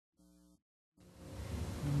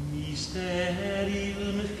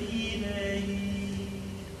mysterium fidei,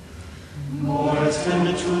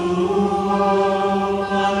 mortem tuo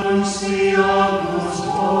annunciamus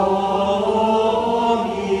Domine.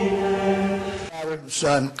 Father,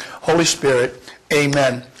 Son, Holy Spirit,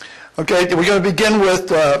 amen. Okay, we're going to begin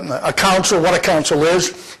with a council, what a council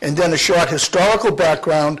is, and then a short historical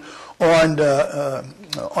background on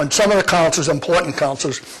some of the councils, important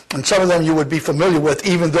councils, and some of them you would be familiar with,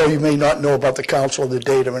 even though you may not know about the council, the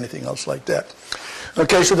date, or anything else like that.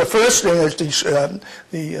 Okay, so the first thing is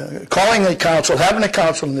calling a council, having a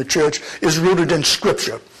council in the church is rooted in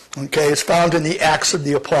Scripture. Okay, it's found in the Acts of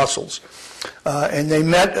the Apostles. And they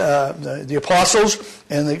met, the apostles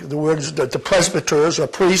and the words that the presbyters or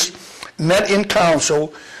priests met in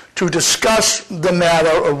council to discuss the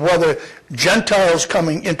matter of whether Gentiles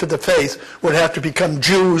coming into the faith would have to become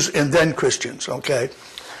Jews and then Christians, okay?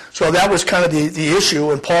 So that was kind of the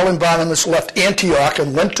issue, and Paul and Barnabas left Antioch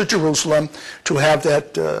and went to Jerusalem to have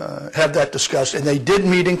that discussed. And they did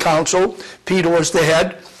meet in council. Peter was the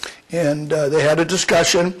head, and they had a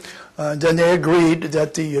discussion. Then they agreed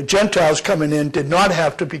that the Gentiles coming in did not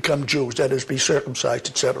have to become Jews, that is, be circumcised,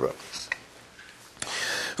 etc.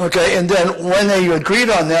 Okay, and then when they agreed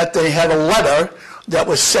on that, they had a letter that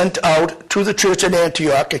was sent out to the church in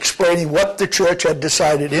Antioch explaining what the church had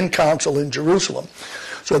decided in council in Jerusalem.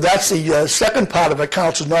 So that's the second part of a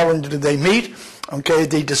council. Not only do they meet, okay,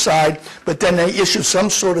 they decide, but then they issue some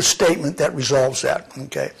sort of statement that resolves that,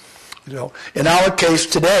 okay. You know, in our case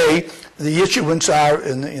today, the issuance are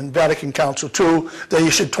in Vatican Council II, they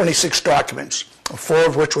issued 26 documents, 4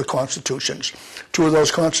 of which were constitutions. 2 of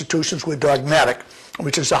those constitutions were dogmatic,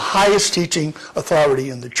 which is the highest teaching authority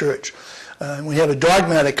in the church. When you have a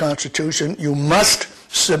dogmatic constitution, you must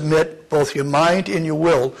submit both your mind and your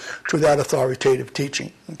will to that authoritative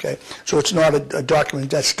teaching. Okay, so it's not a document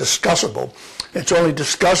that's discussable. It's only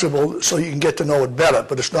discussable so you can get to know it better,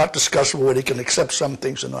 but it's not discussable where you can accept some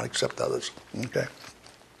things and not accept others. Okay.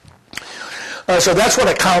 So that's what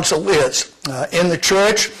a council is. In the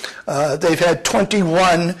church, they've had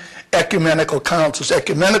 21 ecumenical councils.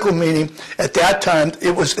 Ecumenical meaning, at that time,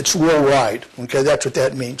 it's worldwide. Okay, that's what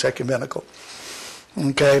that means, ecumenical.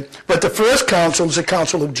 Okay, but the first council is the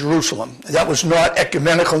Council of Jerusalem. That was not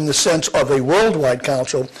ecumenical in the sense of a worldwide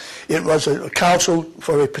council. It was a council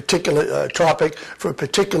for a particular topic, for a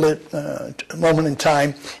particular moment in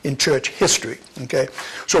time in church history. Okay,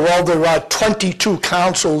 so while there are 22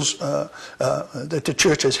 councils that the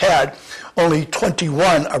church has had, only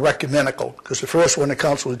 21 are ecumenical, because the first one, the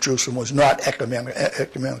Council of Jerusalem, was not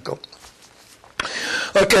ecumenical.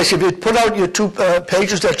 Okay, so if you put out your 2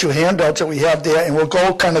 pages that you handouts that we have there, and we'll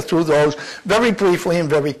go kind of through those very briefly and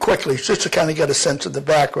very quickly, just to kind of get a sense of the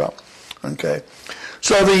background. Okay,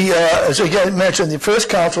 so as I mentioned, the first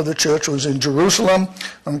council of the church was in Jerusalem.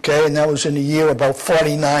 Okay, and that was in the year about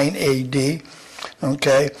 49 A.D.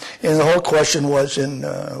 Okay, and the whole question was in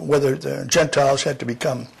whether the Gentiles had to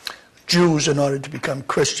become Jews in order to become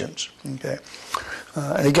Christians. Okay.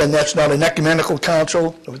 And again, that's not an ecumenical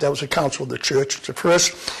council. That was a council of the church. It's the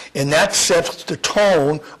first, and that sets the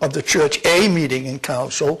tone of the church A meeting in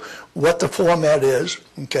council, what the format is,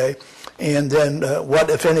 okay, and then what,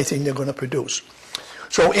 if anything, they're going to produce.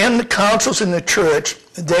 So in the councils in the church,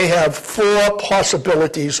 they have 4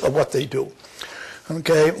 possibilities of what they do.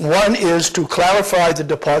 Okay, one is to clarify the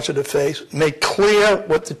deposit of faith, make clear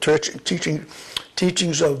what the church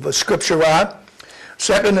teachings of Scripture are.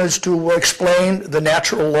 Second is to explain the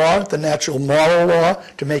natural law, the natural moral law,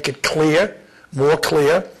 to make it clear, more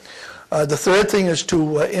clear. The third thing is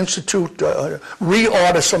to institute,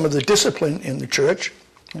 reorder some of the discipline in the church.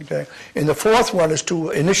 Okay? And the fourth one is to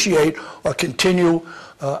initiate or continue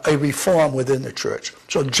a reform within the church.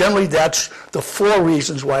 So generally that's the 4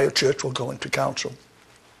 reasons why a church will go into council.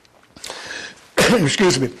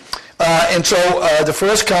 Excuse me. And so the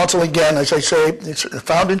first council, again, as I say, it's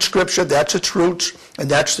found in Scripture. That's its roots, and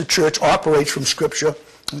that's the church operates from Scripture.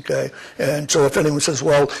 Okay, and so if anyone says,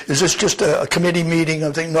 well, is this just a committee meeting?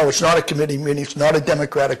 I'm thinking, no, it's not a committee meeting. It's not a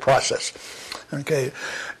democratic process. Okay,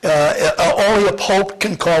 only a pope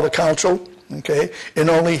can call the council. Okay, and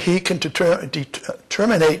only he can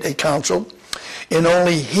terminate a council, and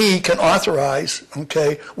only he can authorize,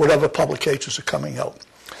 okay, whatever publications are coming out.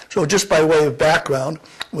 So just by way of background,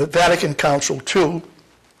 with Vatican Council II,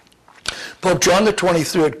 Pope John the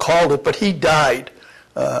 23rd called it, but he died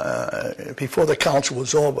before the council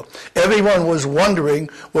was over. Everyone was wondering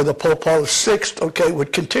whether Pope Paul VI, okay,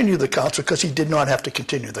 would continue the council, because he did not have to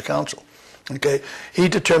continue the council. Okay, he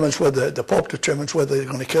determines whether, the Pope determines whether they're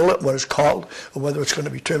going to kill it, what it's called, or whether it's going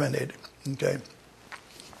to be terminated. Okay.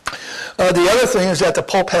 The other thing is that the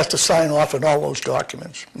Pope has to sign off on all those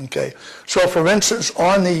documents. Okay, so for instance,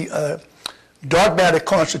 on the dogmatic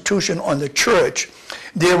constitution on the church,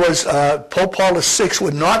 there was Pope Paul VI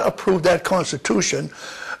would not approve that constitution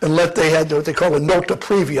unless they had what they call a nota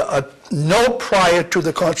previa, a note prior to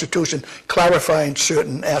the constitution clarifying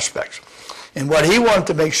certain aspects. And what he wanted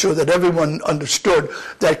to make sure that everyone understood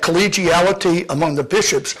that collegiality among the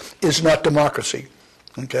bishops is not democracy.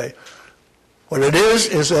 Okay. What it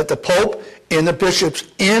is that the Pope and the bishops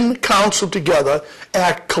in council together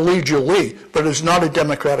act collegially, but it's not a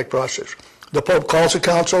democratic process. The Pope calls the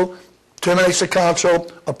council, terminates the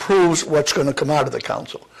council, approves what's going to come out of the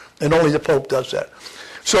council. And only the Pope does that.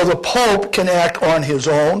 So the Pope can act on his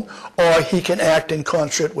own, or he can act in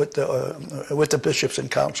concert with the bishops in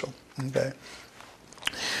council. Okay.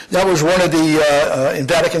 That was one of the, in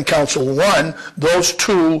Vatican Council I, those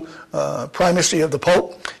two, primacy of the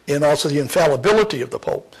Pope and also the infallibility of the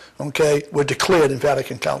Pope, okay, were declared in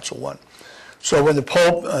Vatican Council I. So when the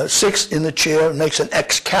Pope sits in the chair and makes an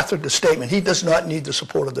ex-cathedra statement, he does not need the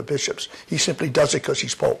support of the bishops. He simply does it because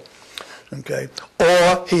he's Pope. Okay,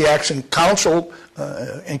 or he acts in council,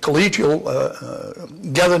 in collegial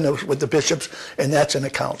togetherness with the bishops, and that's in a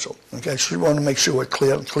council. Okay, so we want to make sure we're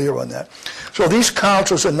clear on that. So these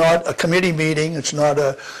councils are not a committee meeting. It's not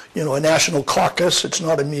a a national caucus. It's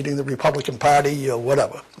not a meeting of the Republican Party or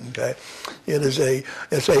whatever. Okay, it's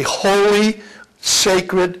a holy,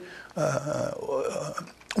 sacred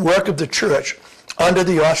work of the Church under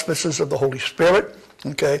the auspices of the Holy Spirit.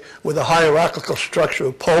 Okay, with a hierarchical structure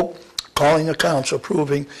of Pope calling a council,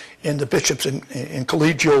 approving, and the bishops in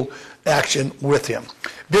collegial action with him.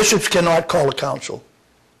 Bishops cannot call a council.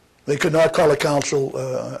 They could not call a council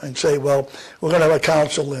and say, well, we're going to have a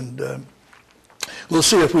council and we'll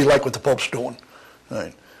see if we like what the Pope's doing.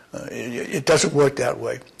 Right. It doesn't work that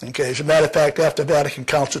way. Okay. As a matter of fact, after Vatican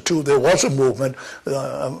Council II, there was a movement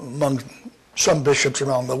among some bishops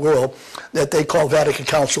around the world that they call Vatican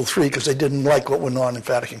Council III because they didn't like what went on in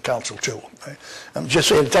Vatican Council II. Right? I'm just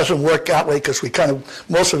saying it doesn't work that way because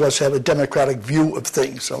most of us have a democratic view of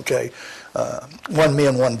things, okay? One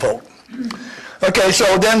man, one vote. Okay,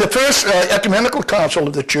 so then the first ecumenical council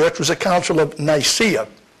of the Church was the Council of Nicaea.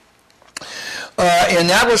 And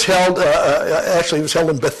that was held, actually it was held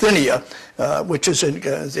in Bithynia, which is in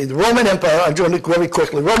the Roman Empire. I'm doing it very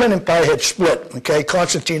quickly. The Roman Empire had split, okay?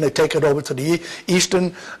 Constantine had taken over to the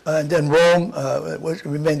eastern, and then Rome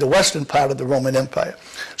remained the western part of the Roman Empire.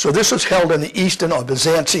 So this was held in the eastern, or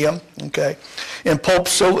Byzantium, okay? And Pope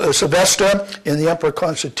Sylvester and the Emperor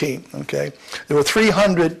Constantine, okay? There were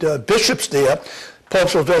 300 bishops there. Pope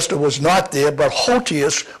Sylvester was not there, but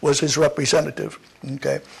Photius was his representative,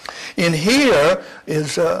 okay? In here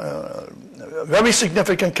is a very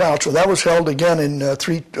significant council. That was held again in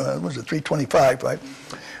 325, right?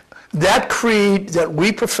 That creed that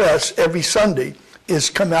we profess every Sunday is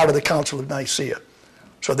come out of the Council of Nicaea.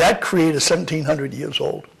 So that creed is 1,700 years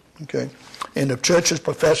old, okay? And the church has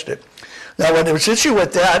professed it. Now, what was issue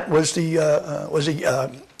with that was the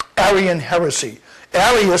Arian heresy.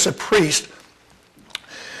 Arius, a priest,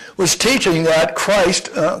 was teaching that Christ,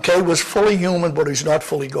 was fully human, but he's not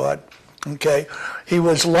fully God. Okay, he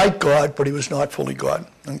was like God, but he was not fully God.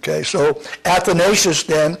 Okay, so Athanasius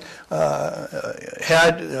then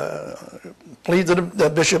had pleaded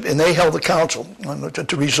the bishop, and they held the council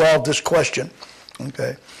to resolve this question.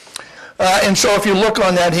 Okay, and so if you look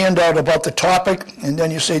on that handout about the topic, and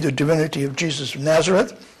then you say the divinity of Jesus of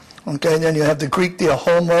Nazareth. Okay, and then you have the Greek there,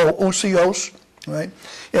 homoousios. Right?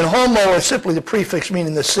 And homo is simply the prefix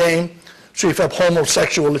meaning the same. So if you have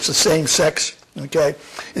homosexual, it's the same sex. Okay?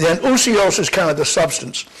 And then ousios is kind of the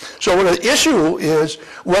substance. So what the issue is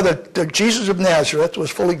whether the Jesus of Nazareth was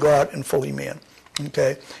fully God and fully man.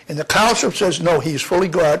 Okay? And the council says no, he's fully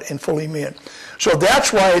God and fully man. So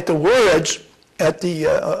that's why at the words at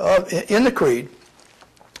the in the creed,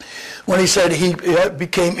 when he said he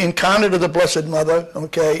became incarnate of the Blessed Mother,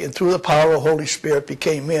 okay, and through the power of the Holy Spirit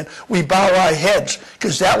became man, we bow our heads,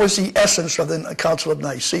 because that was the essence of the Council of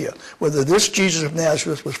Nicaea, whether this Jesus of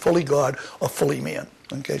Nazareth was fully God or fully man.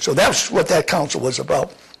 Okay, so that's what that council was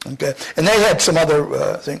about. Okay, and they had some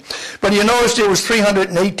other thing. But you notice there was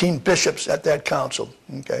 318 bishops at that council.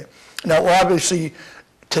 Okay, now obviously,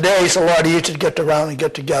 today it's a lot easier to get around and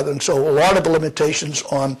get together, and so a lot of the limitations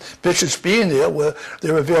on bishops being there were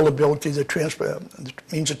their availability, the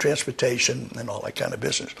means of transportation, and all that kind of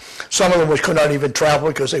business. Some of them could not even travel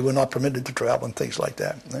because they were not permitted to travel and things like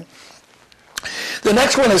that. Right? The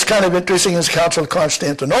next one is kind of interesting, is Council of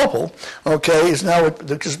Constantinople. Okay, is now it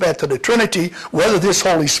goes back to the Trinity, whether this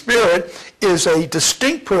Holy Spirit is a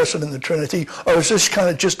distinct person in the Trinity, or is this kind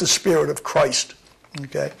of just the Spirit of Christ.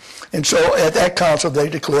 Okay, and so at that council they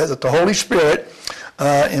declare that the Holy Spirit,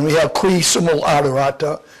 and we have qui simul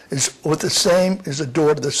adorator, is with the same, is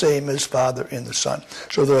adored the same as Father and the Son.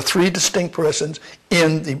 So there are three distinct persons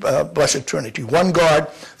in the Blessed Trinity. One God,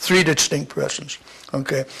 three distinct persons.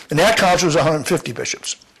 Okay, and that council is 150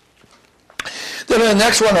 bishops. Then the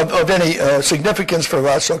next one of any significance for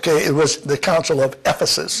us, okay, it was the Council of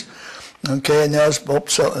Ephesus. Okay, and that was Pope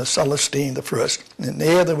Celestine I. And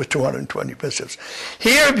there were 220 bishops.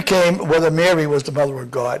 Here it became whether Mary was the mother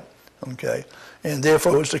of God. Okay, and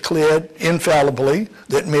therefore it was declared infallibly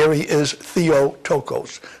that Mary is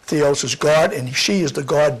Theotokos. Theos is God, and she is the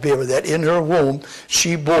God-bearer, that in her womb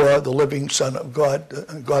she bore the living Son of God,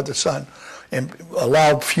 God the Son, and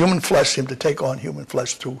allowed human flesh, him to take on human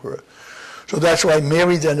flesh through her. So that's why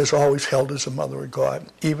Mary then is always held as the mother of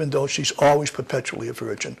God, even though she's always perpetually a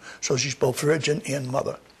virgin. So she's both virgin and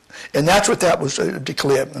mother. And that's what that was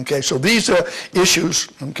declared. Okay, so these are issues.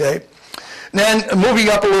 Okay. Then moving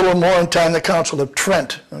up a little more in time, the Council of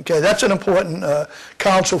Trent. Okay, that's an important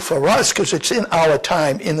council for us because it's in our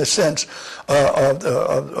time in the sense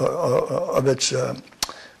of its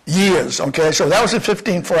years. Okay, so that was in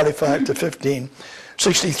 1545 to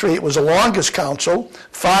 1563. It was the longest council.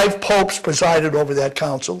 5 popes presided over that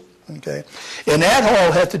council. Okay, and that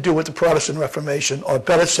all had to do with the Protestant Reformation, or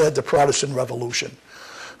better said, the Protestant Revolution.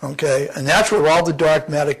 Okay, and that's where all the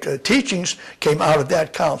dogmatic teachings came out of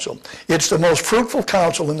that council. It's the most fruitful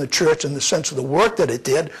council in the church in the sense of the work that it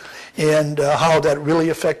did and how that really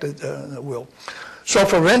affected the world. So,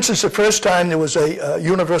 for instance, the first time there was a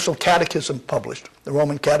universal catechism published, the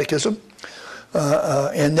Roman Catechism,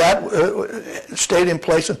 and that stayed in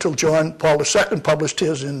place until John Paul II published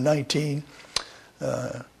his in 82?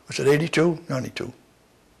 92.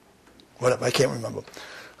 Whatever, I can't remember.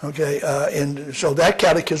 Okay, and so that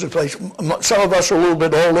catechism place, some of us are a little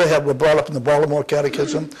bit older, were brought up in the Baltimore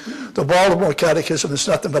Catechism. The Baltimore Catechism is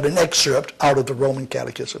nothing but an excerpt out of the Roman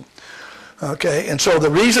Catechism. Okay, and so the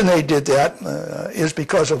reason they did that is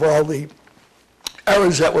because of all the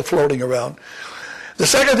errors that were floating around. The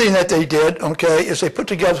second thing that they did, okay, is they put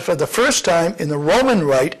together for the first time in the Roman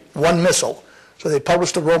Rite one missal. So they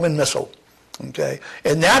published the Roman Missal. Okay,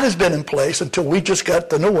 and that has been in place until we just got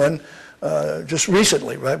the new one just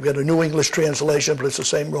recently, right? We got a New English translation, but it's the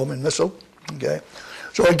same Roman Missal. Okay,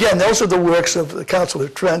 so again, those are the works of the Council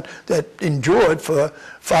of Trent that endured for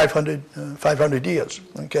 500 years.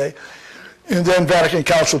 Okay, and then Vatican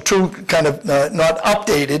Council II kind of not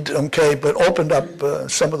updated, okay, but opened up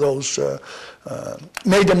some of those,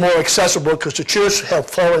 made them more accessible because the church had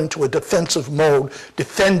fallen into a defensive mode,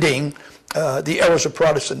 defending the errors of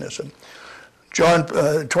Protestantism. John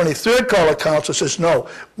 23rd call of council says, no,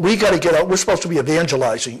 we got to get out. We're supposed to be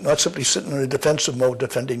evangelizing, not simply sitting in a defensive mode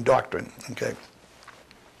defending doctrine. Okay.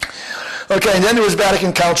 Okay, and then there was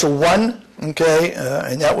Vatican Council I, okay,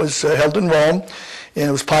 and that was held in Rome, and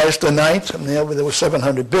it was Pius IX, and there were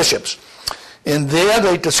 700 bishops. And there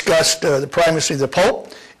they discussed the primacy of the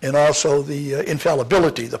Pope and also the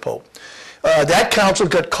infallibility of the Pope. That council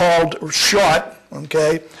got called short,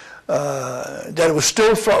 okay, that it was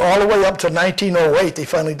still all the way up to 1908, they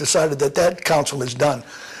finally decided that that council is done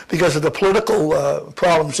because of the political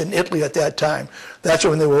problems in Italy at that time. That's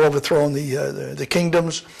when they were overthrowing the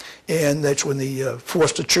kingdoms, and that's when they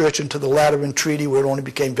forced the church into the Lateran Treaty where it only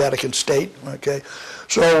became Vatican State. Okay,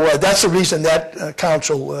 so that's the reason that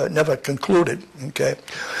council never concluded. Okay,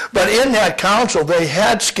 but in that council they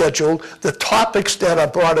had scheduled the topics that are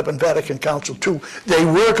brought up in Vatican Council II. They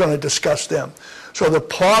were going to discuss them. So the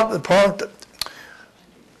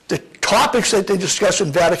topics that they discussed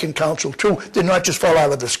in Vatican Council II did not just fall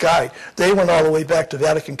out of the sky. They went all the way back to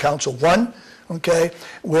Vatican Council I, okay,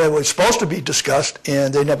 where it was supposed to be discussed,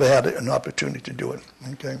 and they never had an opportunity to do it.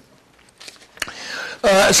 Okay.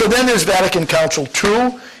 So then there's Vatican Council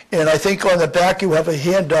II, and I think on the back you have a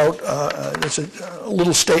handout. There's a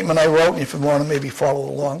little statement I wrote, and if you want to maybe follow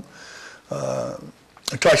along.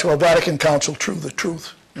 It talks about Vatican Council II, the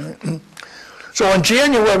truth. Right? So on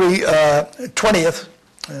January 20th,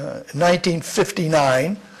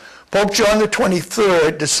 1959, Pope John the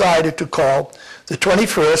 23rd decided to call the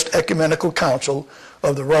 21st Ecumenical Council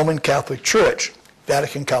of the Roman Catholic Church,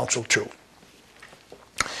 Vatican Council II.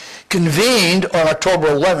 Convened on October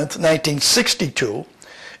 11th, 1962,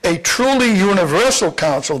 a truly universal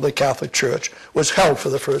council of the Catholic Church was held for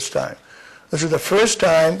the first time. This was the first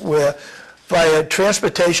time where via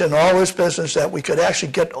transportation and all this business that we could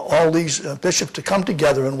actually get all these bishops to come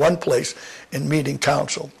together in one place and meet in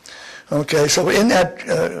council. Okay, so in that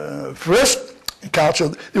first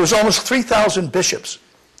council, there was almost 3,000 bishops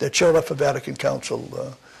that showed up for Vatican Council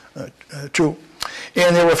II.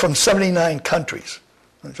 And they were from 79 countries.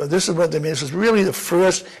 And so this is what they mean. This is really the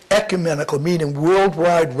first ecumenical, meaning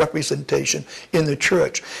worldwide representation in the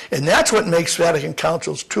church. And that's what makes Vatican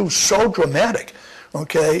Councils II so dramatic,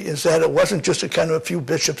 okay, is that it wasn't just a kind of a few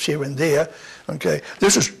bishops here and there, okay.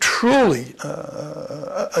 This is truly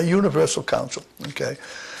a universal council, okay.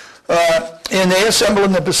 And they assemble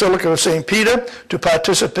in the Basilica of St. Peter to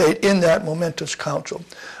participate in that momentous council.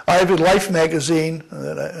 I have a Life magazine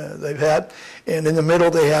that they've had, and in the middle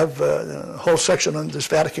they have a whole section on this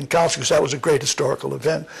Vatican Council, because that was a great historical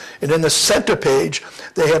event. And in the center page,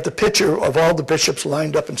 they have the picture of all the bishops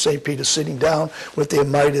lined up in St. Peter sitting down with their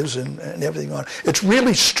mitres and everything on. It's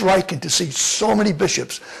really striking to see so many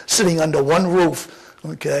bishops sitting under one roof,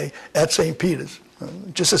 okay, at St. Peter's.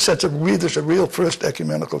 Just a sense of this is a real first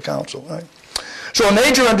ecumenical council, right? So a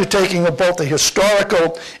major undertaking of both the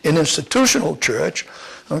historical and institutional church,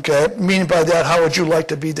 okay, meaning by that, how would you like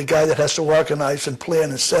to be the guy that has to organize and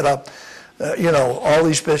plan and set up, all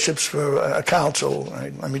these bishops for a council,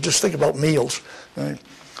 right? I mean, just think about meals, right?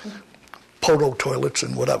 Poto toilets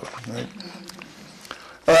and whatever, right?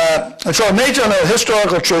 And so a major on the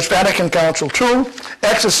historical church, Vatican Council II,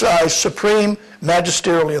 exercised supreme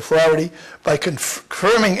magisterial authority by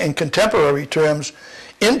confirming in contemporary terms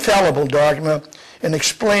infallible dogma and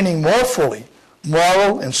explaining more fully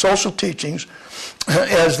moral and social teachings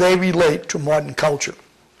as they relate to modern culture.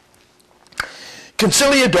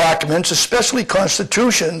 Conciliar documents, especially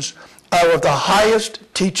constitutions, are of the highest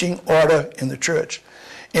teaching order in the church,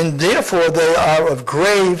 and therefore they are of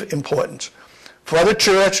grave importance for the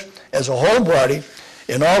church as a whole body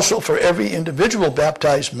and also for every individual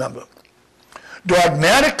baptized member.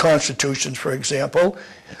 Dogmatic constitutions, for example,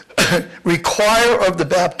 require of the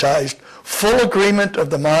baptized full agreement of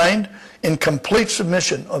the mind and complete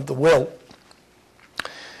submission of the will.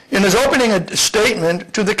 In his opening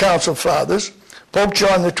statement to the Council Fathers, Pope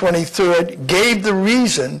John the 23rd gave the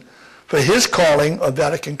reason for his calling of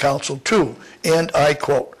Vatican Council II, and I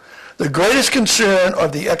quote, "The greatest concern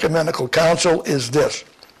of the Ecumenical Council is this,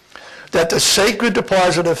 that the sacred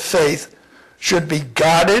deposit of faith should be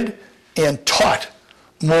guarded and taught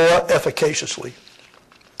more efficaciously."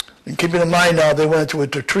 And keeping in mind now, they went into a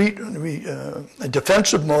retreat, a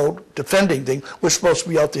defensive mode, defending things. We're supposed to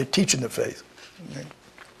be out there teaching the faith. Okay.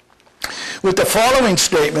 With the following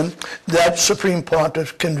statement, that Supreme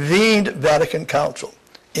Pontiff convened Vatican Council,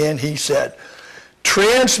 and he said,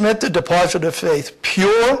 "Transmit the deposit of faith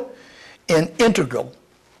pure and integral,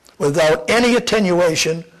 without any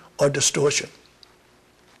attenuation or distortion."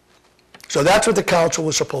 So that's what the council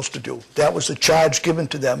was supposed to do. That was the charge given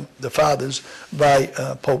to them, the fathers, by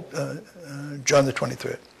Pope John the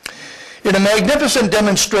 23rd. In a magnificent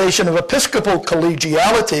demonstration of episcopal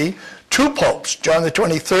collegiality, two popes, John the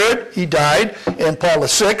 23rd, he died, and Paul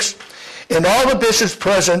VI, and all the bishops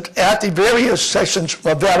present at the various sessions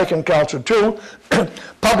of Vatican Council II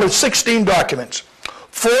published 16 documents,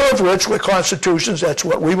 4 of which were constitutions. That's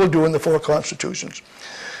what we will do in the 4 constitutions.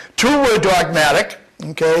 2 were dogmatic,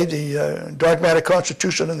 okay, the dogmatic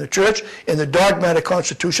constitution in the church and the dogmatic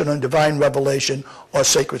constitution on divine revelation or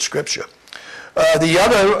sacred scripture. The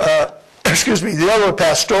other were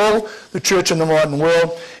pastoral, the church in the modern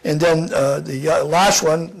world, and then the last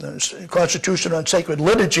one, the constitution on sacred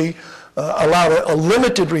liturgy, allowed a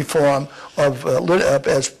limited reform of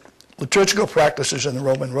as liturgical practices in the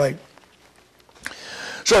Roman Rite.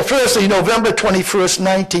 So first, the November 21st,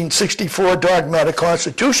 1964 dogmatic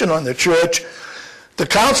constitution on the church, the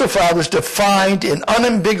Council Fathers defined in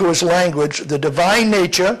unambiguous language the divine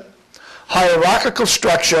nature, hierarchical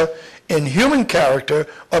structure, and human character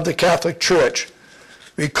of the Catholic Church,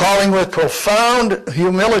 recalling with profound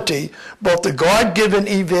humility both the God-given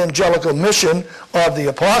evangelical mission of the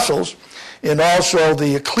apostles and also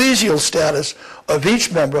the ecclesial status of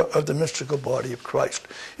each member of the mystical body of Christ.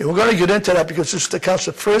 And we're going to get into that because this is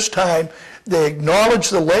the first time they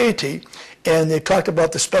acknowledged the laity and they talked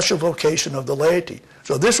about the special vocation of the laity.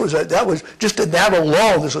 So that was just in that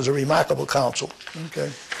alone, this was a remarkable council.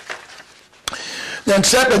 Okay. Then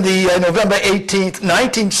second, the November 18th,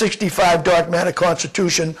 1965 dogmatic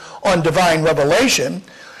constitution on divine revelation,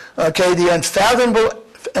 okay, the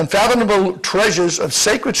unfathomable treasures of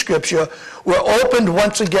sacred scripture were opened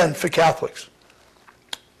once again for Catholics.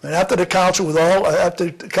 And after the council, after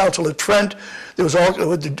the Council of Trent, there was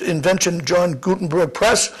with the invention of John Gutenberg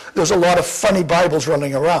Press, there was a lot of funny Bibles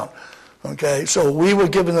running around. Okay, so we were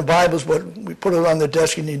given the Bibles, but we put it on the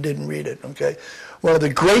desk and you didn't read it. Okay, one of the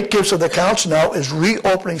great gifts of the council now is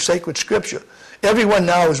reopening sacred scripture. Everyone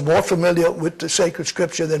now is more familiar with the sacred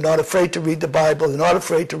scripture. They're not afraid to read the Bible. They're not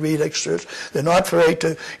afraid to read excerpts. They're not afraid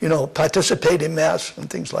to, participate in Mass and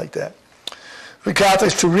things like that. for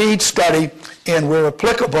Catholics to read, study, and where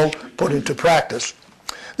applicable, put into practice.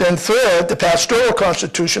 Then third, the Pastoral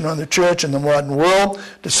Constitution on the Church in the Modern World,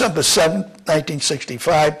 December 7,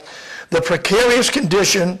 1965, the precarious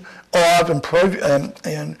condition of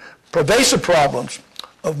and pervasive problems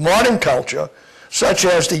of modern culture, such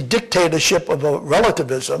as the dictatorship of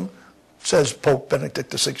relativism, says Pope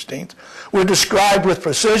Benedict XVI, were described with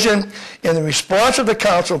precision, and the response of the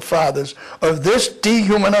Council Fathers of this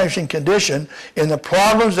dehumanizing condition and the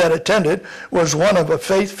problems that attended was one of a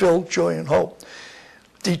faith-filled joy and hope.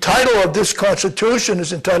 The title of this constitution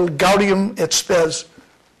is entitled Gaudium et Spes.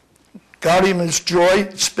 Gaudium is joy,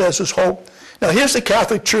 spes is hope. Now here's the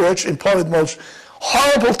Catholic Church in probably the most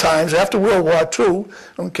horrible times after World War II,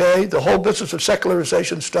 okay, the whole business of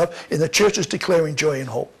secularization stuff, and the church is declaring joy and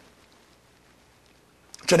hope.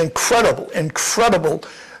 It's an incredible, incredible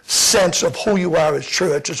sense of who you are as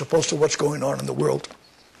church as opposed to what's going on in the world.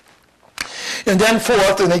 And then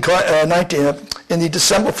fourth, in the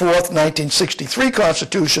December 4th, 1963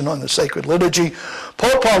 Constitution on the Sacred Liturgy,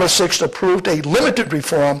 Pope Paul VI approved a limited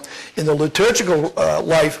reform in the liturgical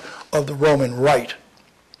life of the Roman Rite.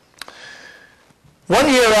 1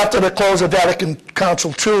 year after the close of Vatican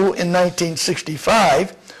Council II in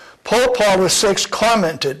 1965, Pope Paul VI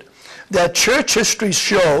commented that church history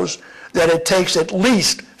shows that it takes at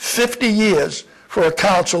least 50 years for a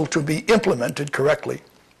council to be implemented correctly.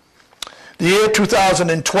 The year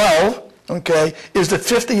 2012, okay, is the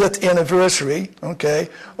 50th anniversary, okay,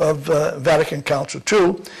 of Vatican Council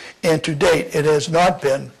II, and to date it has not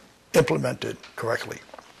been implemented correctly.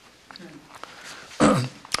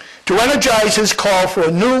 To energize his call for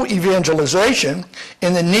a new evangelization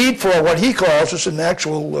and the need for what he calls, this is an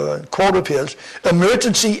actual quote of his,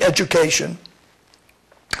 emergency education,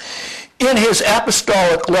 in his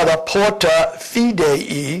apostolic letter Porta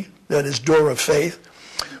Fidei, that is door of faith,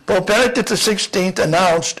 Pope Benedict XVI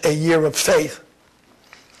announced a year of faith.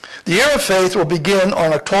 The year of faith will begin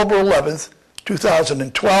on October 11th,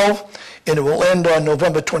 2012, and it will end on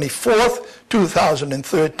November 24th,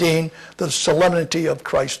 2013, the Solemnity of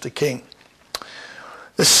Christ the King.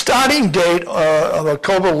 The starting date of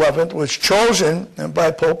October 11th was chosen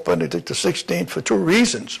by Pope Benedict XVI for two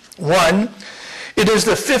reasons. One, it is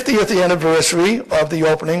the 50th anniversary of the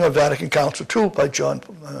opening of Vatican Council II by John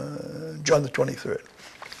the 23rd.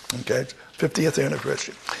 Okay, 50th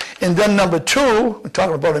anniversary. And then number two, we're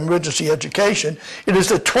talking about emergency education, it is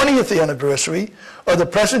the 20th anniversary of the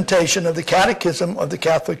presentation of the Catechism of the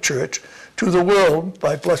Catholic Church to the world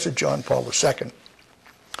by Blessed John Paul II.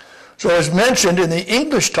 So as mentioned in the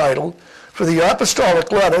English title for the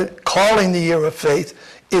apostolic letter calling the year of faith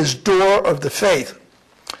is Door of the Faith.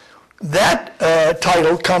 That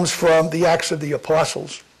title comes from the Acts of the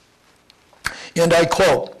Apostles. And I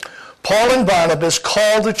quote, Paul and Barnabas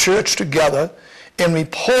called the church together and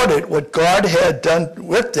reported what God had done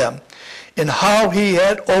with them and how he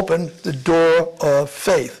had opened the door of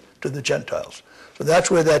faith to the Gentiles. So that's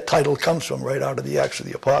where that title comes from, right out of the Acts of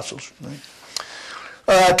the Apostles.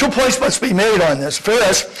 Right? 2 points must be made on this.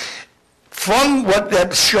 First, from what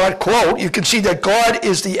that short quote, you can see that God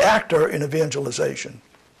is the actor in evangelization.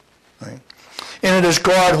 Right? And it is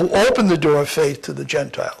God who opened the door of faith to the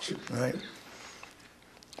Gentiles. Right?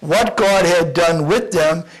 What God had done with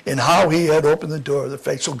them and how he had opened the door of the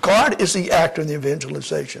faith. So God is the actor in the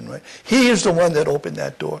evangelization, right? He is the one that opened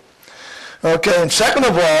that door. Okay, and second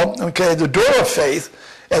of all, okay, the door of faith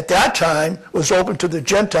at that time was open to the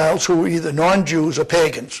Gentiles who were either non-Jews or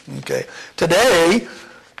pagans. Okay, today,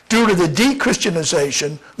 due to the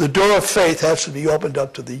de-Christianization, the door of faith has to be opened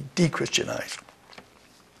up to the de-Christianized.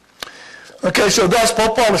 Okay, so thus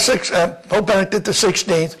Pope Benedict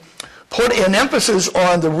XVI put an emphasis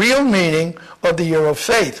on the real meaning of the year of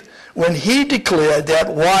faith when he declared that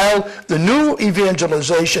while the new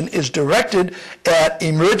evangelization is directed at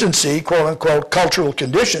emergency, quote-unquote, cultural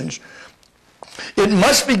conditions, it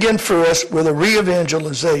must begin first with a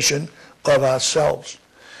re-evangelization of ourselves.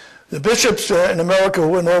 The bishops in America who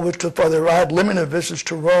went over for their ad limina visits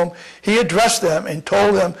to Rome, he addressed them and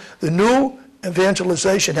told them the new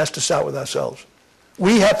evangelization has to start with ourselves.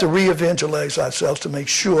 We have to re-evangelize ourselves to make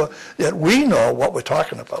sure that we know what we're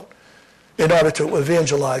talking about in order to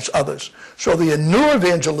evangelize others. So the new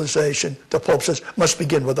evangelization, the Pope says, must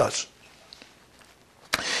begin with us.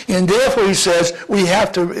 And therefore, he says, we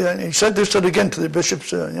have to, and he said this again to the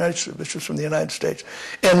bishops, bishops from the United States,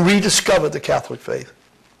 and rediscover the Catholic faith.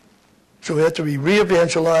 So we have to be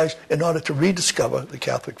re-evangelized in order to rediscover the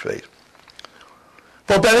Catholic faith.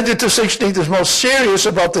 Pope Benedict XVI is most serious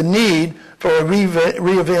about the need for a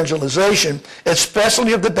re-evangelization,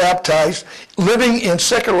 especially of the baptized living in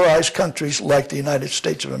secularized countries like the United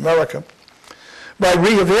States of America. By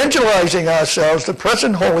re-evangelizing ourselves, the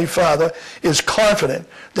present Holy Father is confident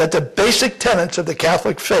that the basic tenets of the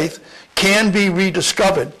Catholic faith can be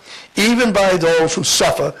rediscovered, even by those who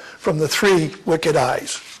suffer from the three wicked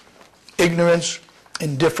eyes: ignorance,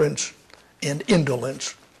 indifference, and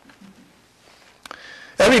indolence.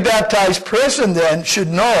 Every baptized person, then, should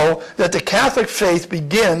know that the Catholic faith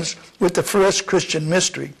begins with the first Christian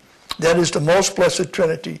mystery. That is the most blessed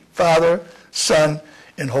Trinity, Father, Son,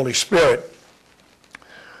 and Holy Spirit.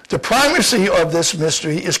 The primacy of this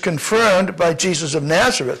mystery is confirmed by Jesus of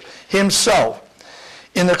Nazareth himself.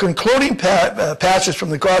 In the concluding passage from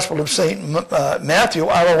the Gospel of St. Matthew,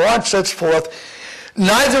 our Lord sets forth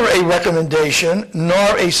neither a recommendation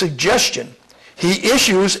nor a suggestion. He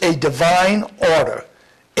issues a divine order,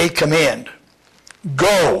 a command.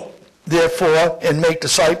 Go, therefore, and make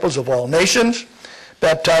disciples of all nations,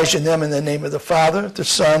 baptizing them in the name of the Father, the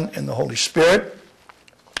Son, and the Holy Spirit,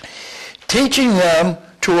 teaching them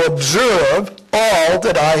to observe all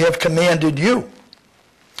that I have commanded you.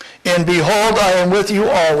 And behold, I am with you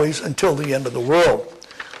always until the end of the world.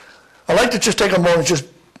 I'd like to just take a moment and just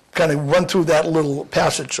kind of run through that little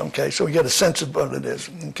passage, okay, so we get a sense of what it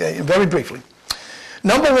is, okay, and very briefly.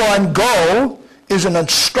 Number one, go is an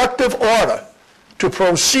instructive order to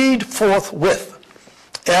proceed forthwith,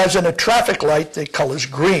 as in a traffic light the color is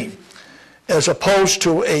green, as opposed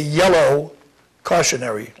to a yellow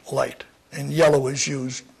cautionary light. And yellow is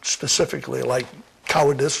used specifically like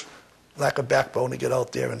cowardice, lack of backbone to get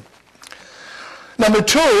out there. And number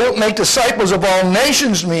two, make disciples of all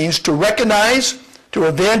nations means to recognize, to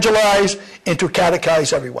evangelize, and to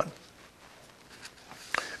catechize everyone.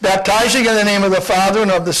 Baptizing in the name of the Father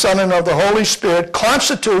and of the Son and of the Holy Spirit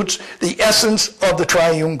constitutes the essence of the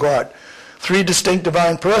triune God. Three distinct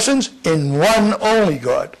divine persons in one only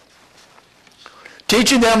God.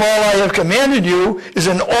 Teaching them all I have commanded you is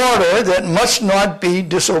an order that must not be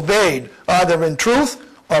disobeyed, either in truth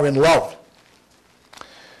or in love.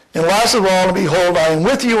 And last of all, behold, I am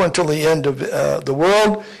with you until the end of the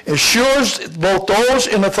world, assures both those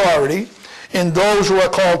in authority and those who are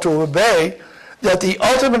called to obey that the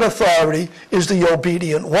ultimate authority is the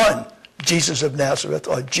obedient one, Jesus of Nazareth,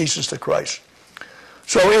 or Jesus the Christ.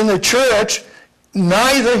 So in the church,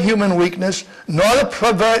 neither human weakness nor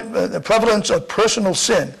the prevalence of personal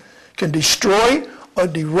sin can destroy or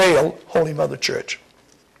derail Holy Mother Church.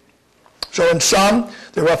 So in sum,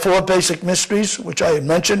 there are four basic mysteries, which I had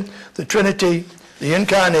mentioned: the Trinity, the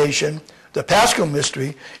Incarnation, the Paschal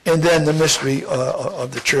mystery, and then the mystery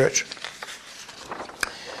of the Church.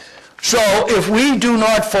 So if we do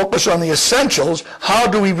not focus on the essentials, how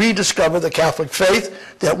do we rediscover the Catholic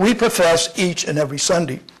faith that we profess each and every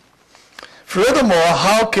Sunday? Furthermore,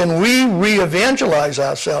 how can we re-evangelize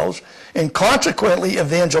ourselves and consequently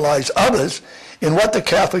evangelize others in what the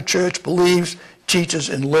Catholic Church believes, teaches,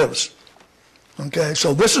 and lives? Okay,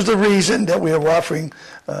 so this is the reason that we are offering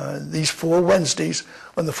these 4 Wednesdays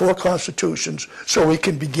on the 4 constitutions, so we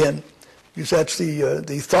can begin, because that's the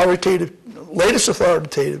latest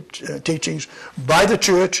authoritative teachings by the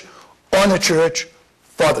Church, on the Church,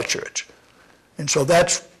 for the Church. And so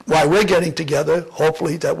that's why we're getting together,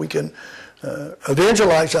 hopefully that we can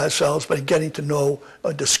evangelize ourselves by getting to know,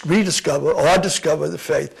 or rediscover, or discover the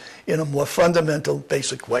faith in a more fundamental,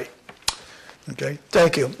 basic way. Okay,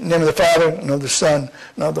 thank you. In the name of the Father, and of the Son,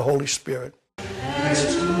 and of the Holy Spirit.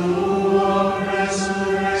 And